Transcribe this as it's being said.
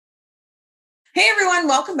Hey everyone,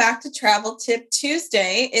 welcome back to Travel Tip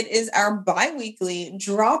Tuesday. It is our bi-weekly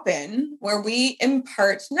drop-in where we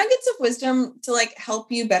impart nuggets of wisdom to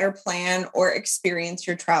help you better plan or experience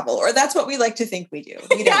your travel. Or that's what we like to think we do.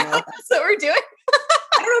 We don't know. That's what we're doing.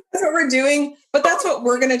 I don't know if that's what we're doing, but that's what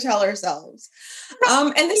we're going to tell ourselves.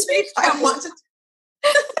 And this week I want to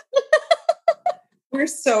we're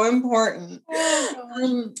so important.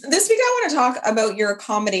 This week, I want to talk about your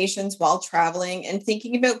accommodations while traveling and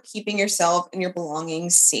thinking about keeping yourself and your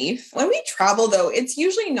belongings safe. When we travel, though, it's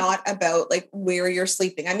usually not about where you're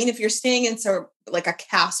sleeping. I mean, if you're staying in a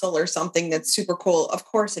castle or something that's super cool, of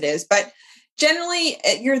course it is. But generally,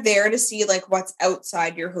 you're there to see what's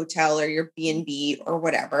outside your hotel or your B&B or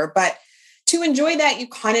whatever. But to enjoy that, you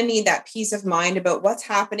kind of need that peace of mind about what's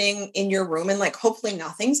happening in your room and hopefully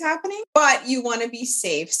nothing's happening, but you want to be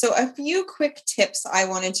safe. So a few quick tips I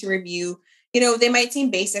wanted to review. They might seem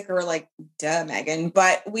basic or duh, Megan,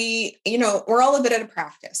 but we're all a bit out of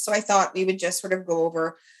practice. So I thought we would just sort of go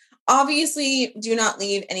over, obviously, do not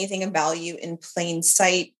leave anything of value in plain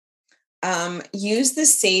sight. Use the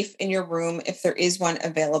safe in your room if there is one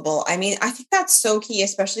available. I mean, I think that's so key,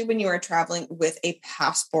 especially when you are traveling with a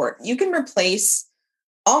passport. You can replace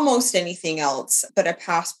almost anything else, but a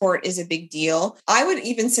passport is a big deal. I would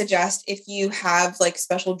even suggest if you have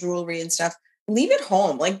special jewelry and stuff, leave it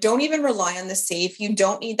home. Don't even rely on the safe. You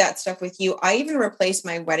don't need that stuff with you. I even replaced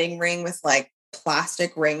my wedding ring with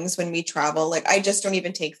plastic rings when we travel. I just don't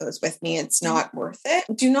even take those with me. It's not worth it.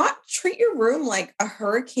 Do not treat your room like a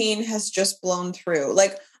hurricane has just blown through.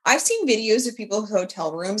 I've seen videos of people's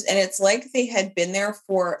hotel rooms and it's like they had been there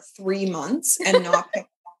for 3 months and not picked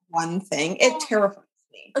up one thing. It terrifies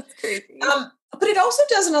me. That's crazy. But it also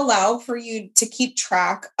doesn't allow for you to keep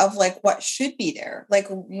track of what should be there.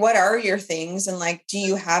 What are your things and do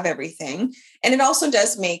you have everything? And it also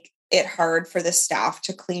does make it hard for the staff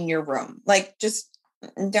to clean your room. Just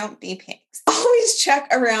don't be pigs. Always check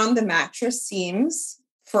around the mattress seams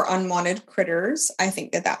for unwanted critters. I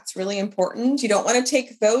think that that's really important. You don't want to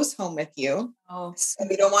take those home with you. Oh, so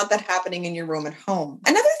you don't want that happening in your room at home.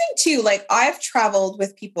 Another thing too, I've traveled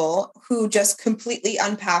with people who just completely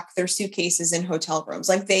unpack their suitcases in hotel rooms.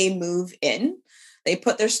 They move in, they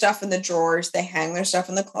put their stuff in the drawers, they hang their stuff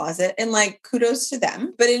in the closet, and kudos to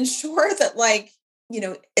them. But ensure that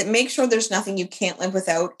make sure there's nothing you can't live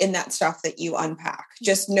without in that stuff that you unpack.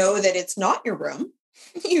 Just know that it's not your room.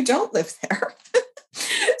 You don't live there.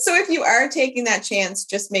 So if you are taking that chance,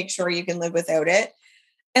 just make sure you can live without it.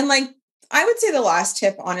 And I would say the last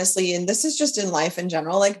tip, honestly, and this is just in life in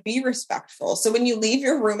general, be respectful. So when you leave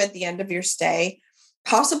your room at the end of your stay,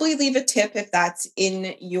 possibly leave a tip if that's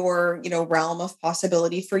in your, realm of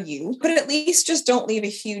possibility for you, but at least just don't leave a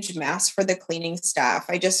huge mess for the cleaning staff.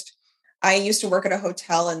 I used to work at a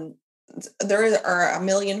hotel and there are a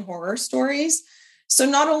million horror stories. So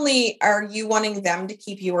not only are you wanting them to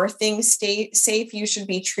keep your things safe, you should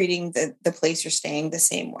be treating the place you're staying the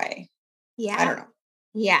same way. Yeah. I don't know.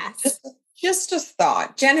 Yes. Just a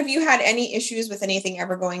thought. Jen, have you had any issues with anything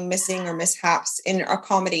ever going missing or mishaps in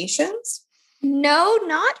accommodations? No,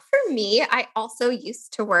 not for me. I also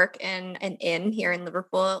used to work in an inn here in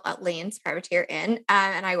Liverpool at Lane's Privateer Inn,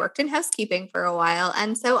 and I worked in housekeeping for a while.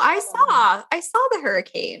 And so I saw the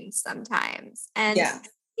hurricanes sometimes, and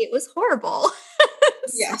it was horrible.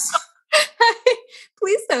 Yes.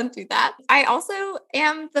 Please don't do that. I also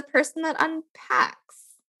am the person that unpacks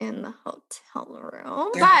in the hotel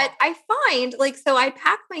room, but I find so I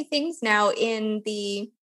pack my things now in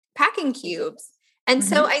the packing cubes. And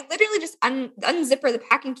so I literally just unzipper the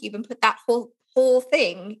packing cube and put that whole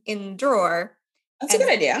thing in the drawer. That's a good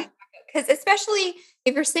idea. Because especially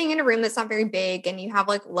if you're staying in a room that's not very big and you have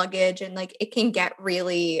luggage and it can get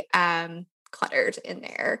really cluttered in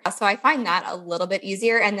there. So I find that a little bit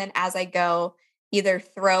easier. And then as I go, either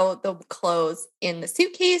throw the clothes in the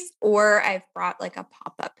suitcase or I've brought a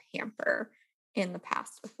pop-up hamper in the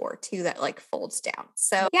past before too that folds down.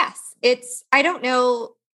 So yes, I don't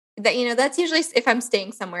know that, that's usually if I'm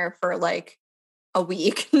staying somewhere for a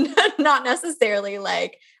week, not necessarily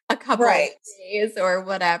a couple of days or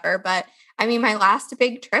whatever. But I mean, my last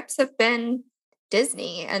big trips have been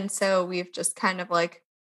Disney. And so we've just kind of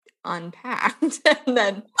unpacked and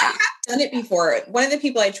then I have done it before. One of the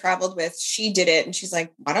people I traveled with, she did it and she's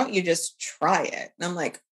like, why don't you just try it? And I'm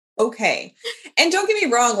like, okay. And don't get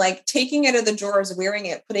me wrong, taking it out of the drawers, wearing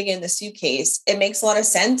it, putting it in the suitcase, it makes a lot of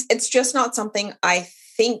sense. It's just not something I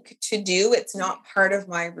think to do. It's not part of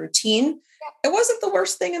my routine. It wasn't the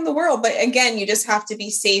worst thing in the world. But again, you just have to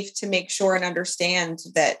be safe to make sure and understand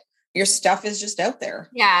that your stuff is just out there.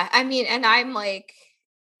 Yeah. I mean, and I'm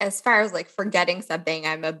as far as forgetting something,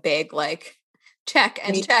 I'm a big check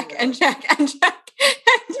and Me check too. and check and check.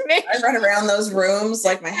 And make I run around those rooms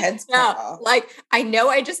like my head's cut off. like I know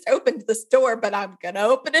I just opened this door, but I'm gonna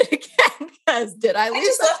open it again because did I lose? I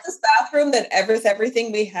just left this bathroom that with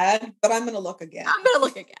everything we had, but I'm gonna look again. I'm gonna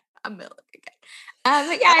look again.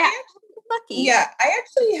 But yeah, I lucky. Yeah, I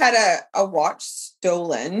actually had a watch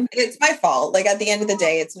stolen. It's my fault. Like at the end of the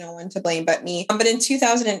day, it's no one to blame but me. But in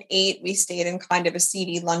 2008, we stayed in kind of a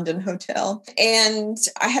seedy London hotel. And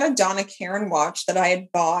I had a Donna Karan watch that I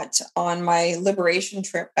had bought on my liberation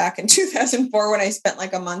trip back in 2004 when I spent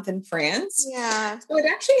like a month in France. Yeah. So it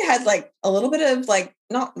actually had like a little bit of like,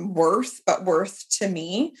 not worth, but worth to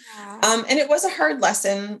me. Yeah. And it was a hard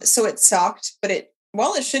lesson. So it sucked, but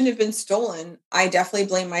while it shouldn't have been stolen, I definitely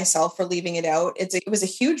blame myself for leaving it out. It was a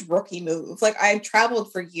huge rookie move. Like I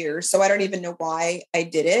traveled for years, so I don't even know why I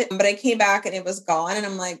did it. But I came back and it was gone. And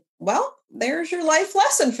I'm like, well, there's your life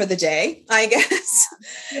lesson for the day, I guess.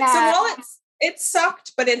 Yeah. So while it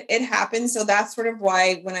sucked, but it happened. So that's sort of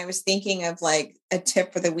why when I was thinking of like a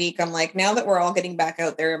tip for the week, I'm like, now that we're all getting back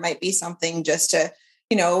out there, it might be something just to,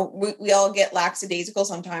 we all get lackadaisical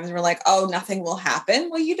sometimes. We're like, oh, nothing will happen.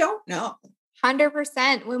 Well, you don't know.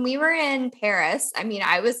 100%. When we were in Paris, I mean,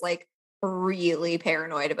 I was like really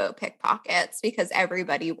paranoid about pickpockets because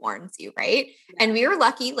everybody warns you, right? Yeah. And we were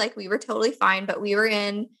lucky, like we were totally fine, but we were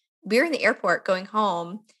in the airport going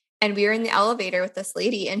home and we were in the elevator with this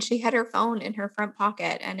lady and she had her phone in her front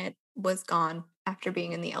pocket and it was gone after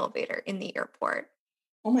being in the elevator in the airport.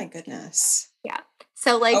 Oh my goodness. Yeah.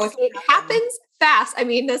 So like it happens fast. I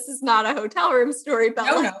mean, this is not a hotel room story, but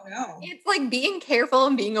no. It's like being careful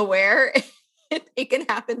and being aware. It can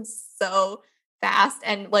happen so fast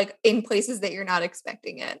and like in places that you're not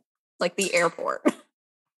expecting it, like the airport.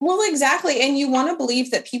 Well, exactly. And you want to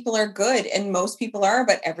believe that people are good and most people are,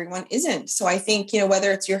 but everyone isn't. So I think,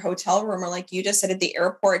 whether it's your hotel room or like you just said at the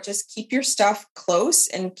airport, just keep your stuff close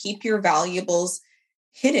and keep your valuables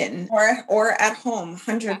hidden or at home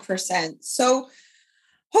 100%. So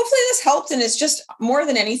hopefully this helped and it's just more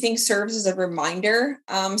than anything serves as a reminder.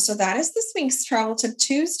 So that is this week's Travel Tip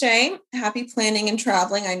Tuesday. Happy planning and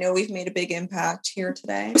traveling. I know we've made a big impact here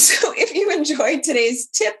today. So if you enjoyed today's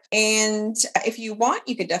tip and if you want,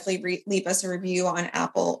 you could definitely leave us a review on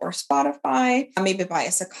Apple or Spotify. Maybe buy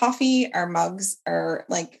us a coffee. Our mugs are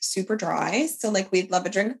like super dry. So like we'd love a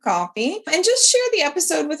drink of coffee and just share the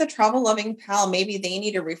episode with a travel loving pal. Maybe they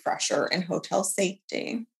need a refresher in hotel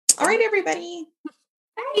safety. All right, everybody.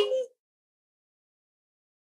 Bye.